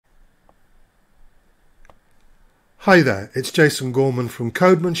Hi there, it's Jason Gorman from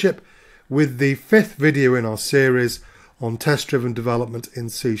Codemanship with the 5th video in our series on test-driven development in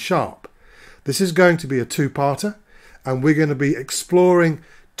C#. This is going to be a two-parter, and we're going to be exploring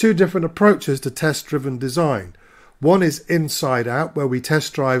two different approaches to test-driven design. One is inside out, where we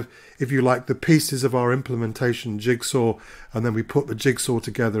test drive, if you like, the pieces of our implementation jigsaw, and then we put the jigsaw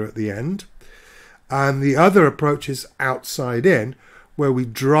together at the end. And the other approach is outside in, where we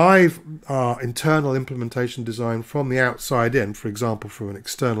drive our internal implementation design from the outside in, for example, from an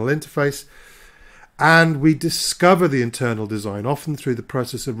external interface, and we discover the internal design, often through the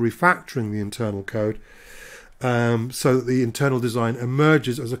process of refactoring the internal code, so that the internal design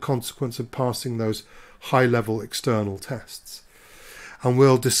emerges as a consequence of passing those high-level external tests. And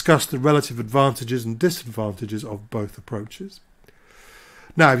we'll discuss the relative advantages and disadvantages of both approaches.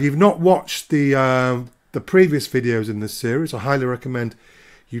 Now, if you've not watched the previous videos in this series, I highly recommend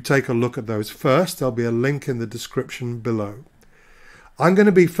you take a look at those first. There'll be a link in the description below. I'm going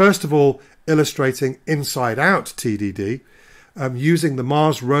to be, first of all, illustrating inside-out TDD using the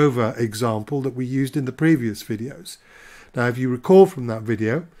Mars rover example that we used in the previous videos. Now, if you recall from that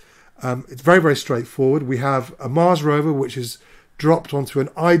video, it's very, very straightforward. We have a Mars rover which is dropped onto an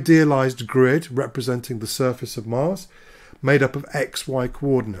idealized grid representing the surface of Mars, made up of XY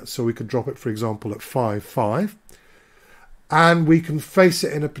coordinates. So we could drop it, for example, at 5, 5. And we can face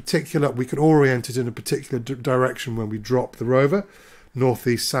it in a particular, we can orient it in a particular direction when we drop the rover,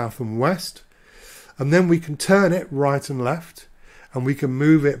 northeast, south and west. And then we can turn it right and left, and we can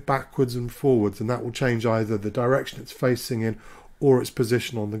move it backwards and forwards, and that will change either the direction it's facing in or its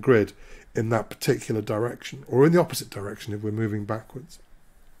position on the grid in that particular direction, or in the opposite direction if we're moving backwards.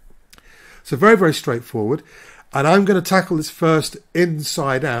 So very, very straightforward. And I'm going to tackle this first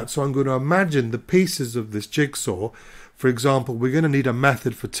inside out. So I'm going to imagine the pieces of this jigsaw. For example, we're going to need a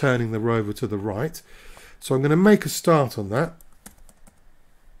method for turning the rover to the right. So I'm going to make a start on that.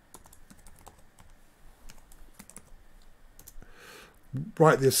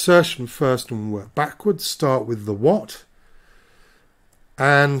 Write the assertion first and work backwards. Start with the what.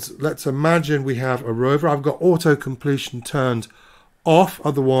 And let's imagine we have a rover. I've got auto completion turned off.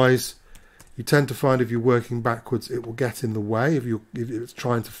 Otherwise, you tend to find if you're working backwards, it will get in the way if it's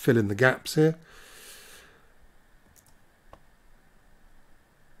trying to fill in the gaps here.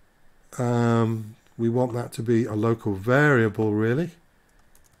 We want that to be a local variable, really.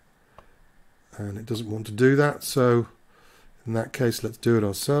 And it doesn't want to do that. So in that case, let's do it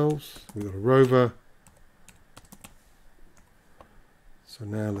ourselves. We've got a rover. So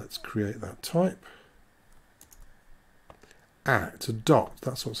now let's create that type. It's a dot.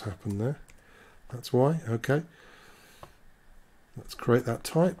 That's what's happened there. That's why. Okay. Let's create that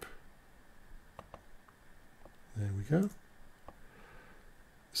type. There we go.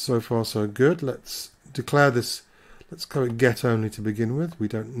 So far, so good. Let's declare this. Let's call it get only to begin with. We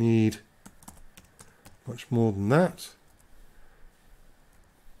don't need much more than that.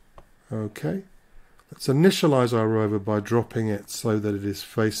 Okay. Let's initialize our rover by dropping it so that it is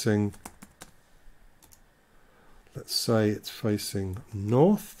facing, let's say it's facing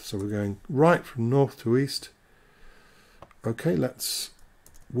north. So we're going right from north to east. Okay, let's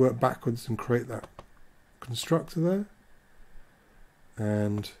work backwards and create that constructor there.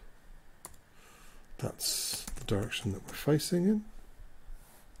 And that's the direction that we're facing in.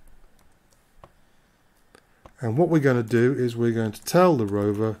 And what we're going to do is we're going to tell the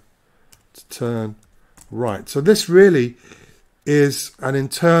rover to turn right. So this really is an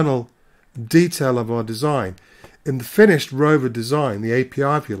internal detail of our design. In the finished rover design, the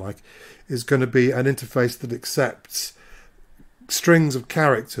API, if you like, is going to be an interface that accepts strings of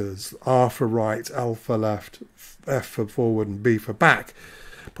characters, R for right, L for left, F for forward, and B for back.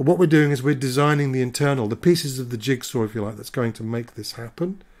 But what we're doing is we're designing the internal, the pieces of the jigsaw, if you like, that's going to make this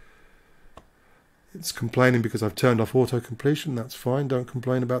happen. It's complaining because I've turned off auto-completion. That's fine. Don't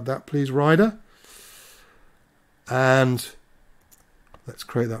complain about that, please, Rider. And let's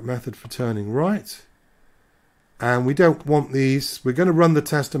create that method for turning right. And we don't want these. We're going to run the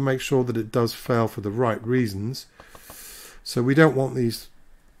test and make sure that it does fail for the right reasons. So we don't want these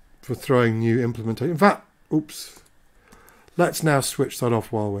for throwing new implementation. In fact, oops. Let's now switch that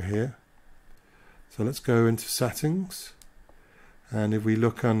off while we're here. So let's go into settings. And if we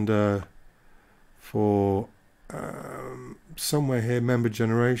look under for somewhere here, member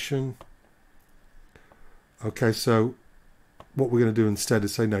generation. Okay, so what we're going to do instead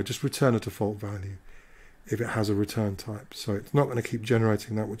is say no, just return a default value if it has a return type. So it's not going to keep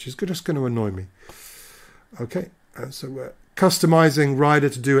generating that, which is just going to annoy me. Okay, and so we're customizing Rider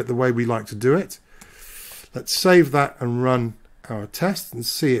to do it the way we like to do it. Let's save that and run our test and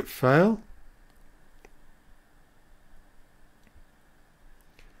see it fail.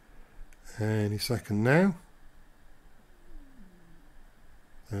 Any second now.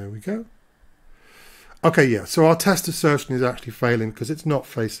 There we go. Okay, yeah, so our test assertion is actually failing because it's not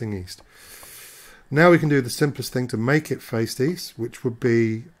facing east. Now we can do the simplest thing to make it face east, which would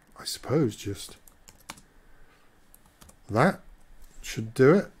be, I suppose, just that. Should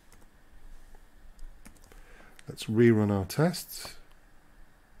do it. Let's rerun our tests.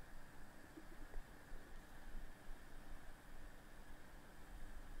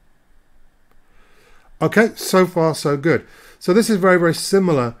 Okay, so far so good. So this is very, very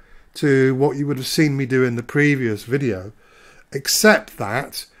similar to what you would have seen me do in the previous video, except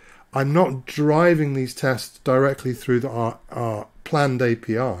that I'm not driving these tests directly through our planned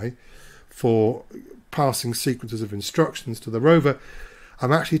API for passing sequences of instructions to the rover.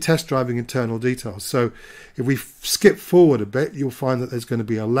 I'm actually test driving internal details. So if we skip forward a bit, you'll find that there's going to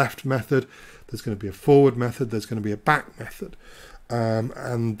be a left method, there's going to be a forward method, there's going to be a back method.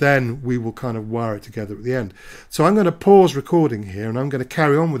 And then we will kind of wire it together at the end. So I'm going to pause recording here and I'm going to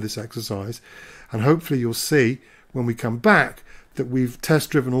carry on with this exercise, and hopefully you'll see when we come back that we've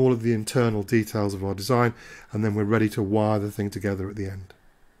test driven all of the internal details of our design, and then we're ready to wire the thing together at the end.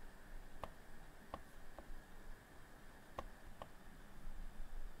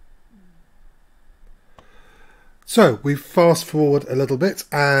 So we fast forward a little bit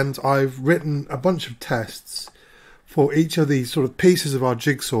and I've written a bunch of tests for each of these sort of pieces of our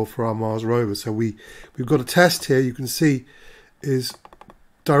jigsaw for our Mars rover. So we've got a test here, you can see, is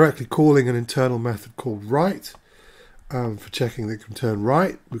directly calling an internal method called right, for checking that it can turn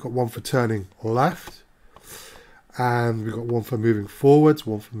right. We've got one for turning left, and we've got one for moving forwards,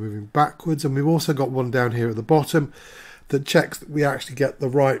 one for moving backwards, and we've also got one down here at the bottom that checks that we actually get the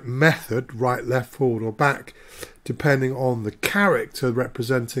right method, right, left, forward or back, depending on the character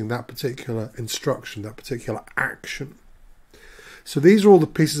representing that particular instruction, that particular action. So these are all the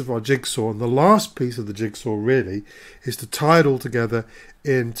pieces of our jigsaw, and the last piece of the jigsaw really is to tie it all together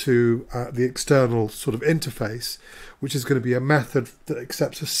into the external sort of interface, which is going to be a method that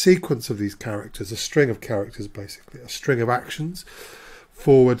accepts a sequence of these characters, a string of characters basically, a string of actions,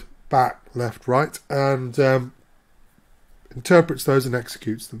 forward, back, left, right, and interprets those and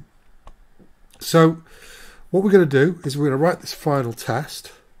executes them. So what we're going to do is we're going to write this final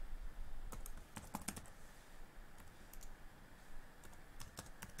test.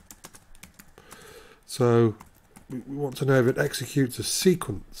 So we want to know if it executes a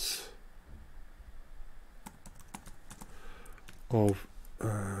sequence of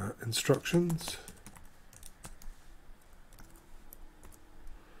instructions.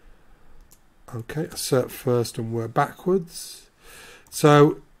 Okay, assert first and work backwards.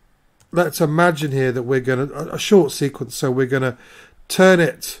 So let's imagine here that we're going to, a short sequence, so we're going to turn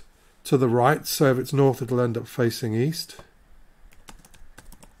it to the right, so if it's north it'll end up facing east.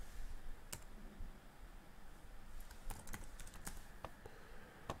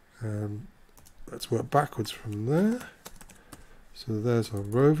 And let's work backwards from there. So there's our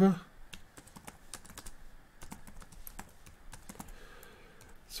rover.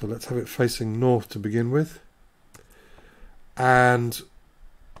 So let's have it facing north to begin with. And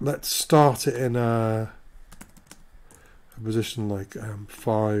let's start it in a position like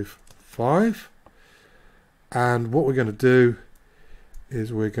 5, 5. And what we're going to do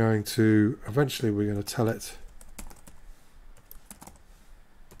is we're going to tell it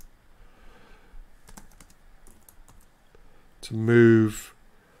to move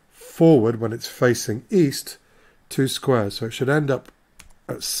forward when it's facing east 2 squares. So it should end up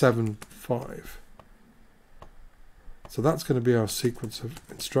at 7, 5. So that's going to be our sequence of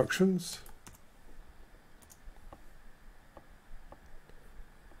instructions.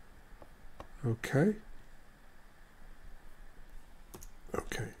 Okay.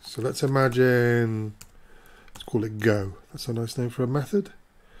 Okay, so let's imagine, let's call it go. That's a nice name for a method.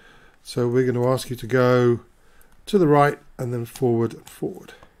 So we're going to ask you to go to the right and then forward and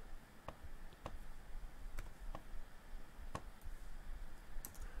forward.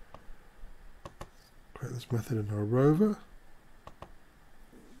 Create this method in our rover.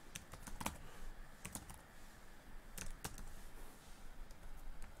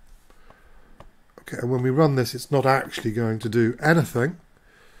 Okay, and when we run this, it's not actually going to do anything,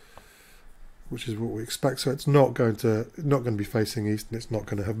 which is what we expect. So it's not going to be facing east, and it's not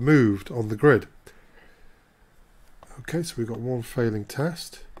going to have moved on the grid. Okay, so we've got one failing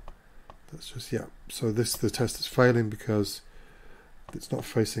test. That's just, yeah. So the test is failing because it's not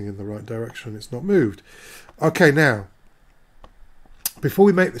facing in the right direction. It's not moved. Okay, now, before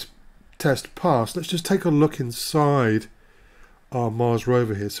we make this test pass, let's just take a look inside our Mars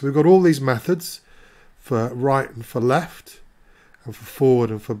rover here. So we've got all these methods for right and for left, and for forward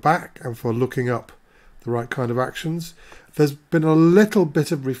and for back and for looking up the right kind of actions. There's been a little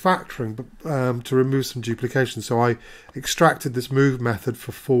bit of refactoring to remove some duplication. So I extracted this move method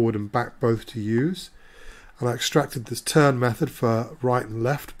for forward and back both to use. And I extracted this turn method for right and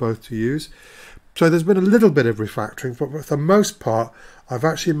left both to use. So there's been a little bit of refactoring, but for the most part, I've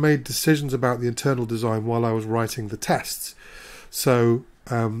actually made decisions about the internal design while I was writing the tests. So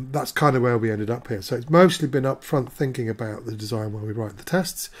that's kind of where we ended up here. So it's mostly been upfront thinking about the design while we write the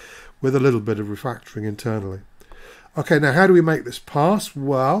tests, with a little bit of refactoring internally. Okay, now how do we make this pass?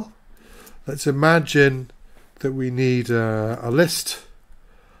 Well, let's imagine that we need a list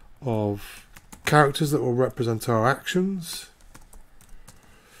of characters that will represent our actions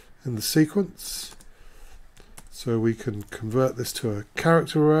in the sequence. So we can convert this to a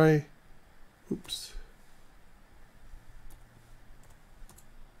character array. Oops.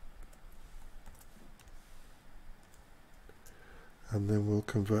 And then we'll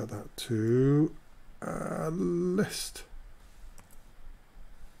convert that to a list.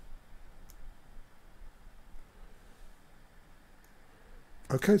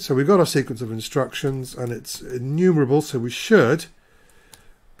 Okay, so we've got our sequence of instructions and it's enumerable, so we should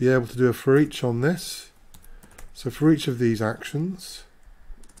be able to do a for each on this. So for each of these actions,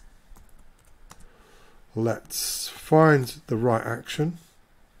 let's find the right action,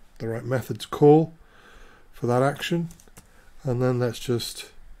 the right method to call for that action, and then let's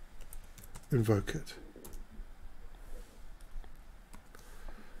just invoke it.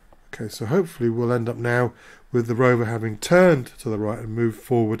 Okay, so hopefully we'll end up now with the rover having turned to the right and moved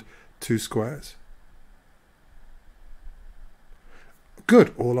forward 2 squares.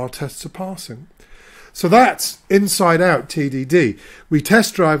 Good, all our tests are passing. So that's inside out TDD. We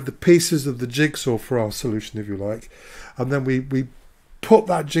test drive the pieces of the jigsaw for our solution, if you like, and then we put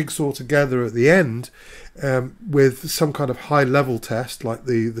that jigsaw together at the end with some kind of high level test, like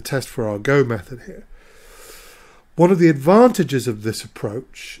the test for our go method here. One of the advantages of this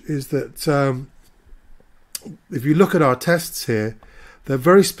approach is that if you look at our tests here, they're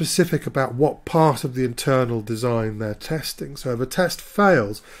very specific about what part of the internal design they're testing. So if a test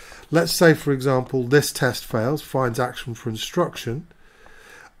fails, let's say, for example, this test fails, finds action for instruction,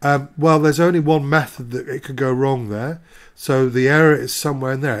 well, there's only one method that it could go wrong there. So the error is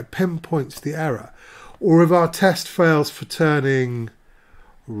somewhere in there. It pinpoints the error. Or if our test fails for turning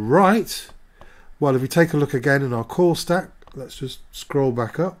right, well, if we take a look again in our call stack, let's just scroll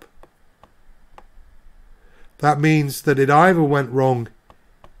back up. That means that it either went wrong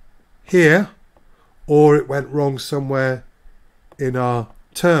here or it went wrong somewhere in our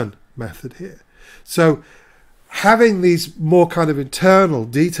turn method here. So having these more kind of internal,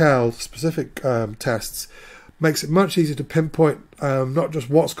 detailed, specific tests makes it much easier to pinpoint not just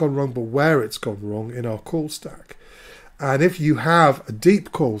what's gone wrong, but where it's gone wrong in our call stack. And if you have a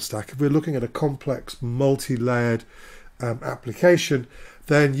deep call stack, if we're looking at a complex, multi-layered application,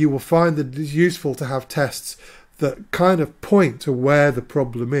 then you will find that it is useful to have tests that kind of point to where the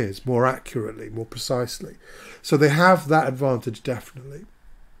problem is more accurately, more precisely. So they have that advantage, definitely.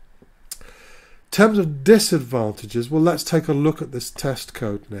 In terms of disadvantages, well, let's take a look at this test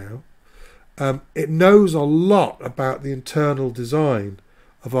code now. It knows a lot about the internal design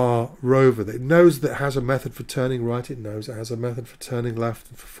of our rover. It knows that it has a method for turning right, it knows it has a method for turning left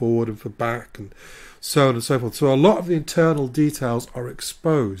and for forward and for back and so on and so forth. So a lot of the internal details are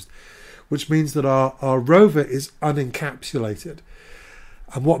exposed, which means that our rover is unencapsulated.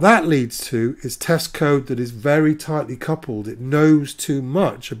 And what that leads to is test code that is very tightly coupled. It knows too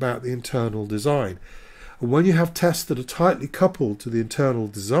much about the internal design. And when you have tests that are tightly coupled to the internal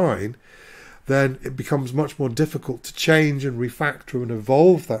design, then it becomes much more difficult to change and refactor and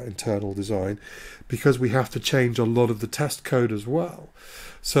evolve that internal design, because we have to change a lot of the test code as well.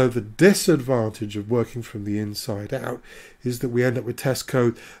 So the disadvantage of working from the inside out is that we end up with test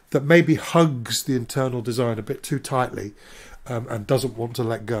code that maybe hugs the internal design a bit too tightly and doesn't want to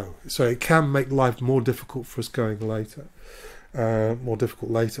let go. So it can make life more difficult for us going later, more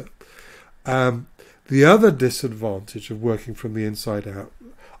difficult later. The other disadvantage of working from the inside out,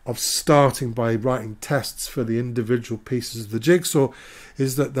 of starting by writing tests for the individual pieces of the jigsaw,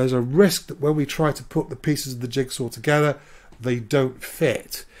 is that there's a risk that when we try to put the pieces of the jigsaw together, they don't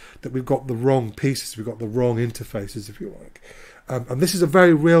fit, that we've got the wrong pieces, we've got the wrong interfaces, if you like. And this is a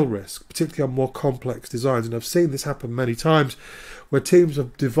very real risk, particularly on more complex designs. And I've seen this happen many times, where teams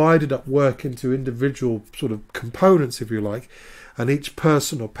have divided up work into individual sort of components, if you like, and each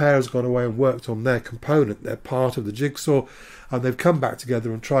person or pair has gone away and worked on their component, their part of the jigsaw, and they've come back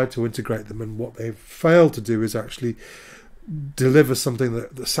together and tried to integrate them. And what they've failed to do is actually deliver something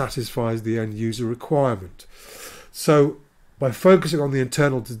that satisfies the end user requirement. So By focusing on the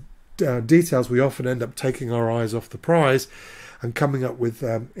internal details, we often end up taking our eyes off the prize and coming up with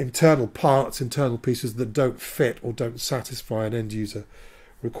internal parts, internal pieces that don't fit or don't satisfy an end user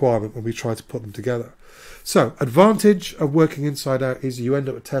requirement when we try to put them together. So, advantage of working inside out is you end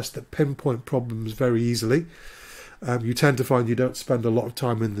up with tests that pinpoint problems very easily. You tend to find you don't spend a lot of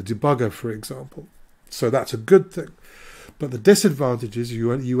time in the debugger, for example. So that's a good thing. But the disadvantage is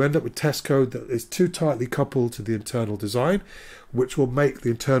you end up with test code that is too tightly coupled to the internal design, which will make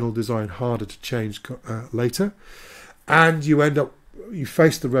the internal design harder to change later. And you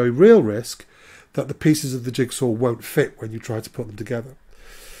face the very real risk that the pieces of the jigsaw won't fit when you try to put them together.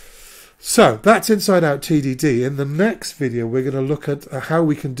 So that's inside out TDD. In the next video, we're going to look at how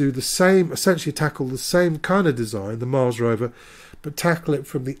we can do the same, essentially tackle the same kind of design, the Mars rover, but tackle it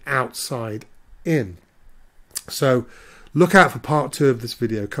from the outside in. So look out for part 2 of this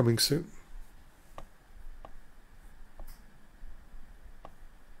video coming soon.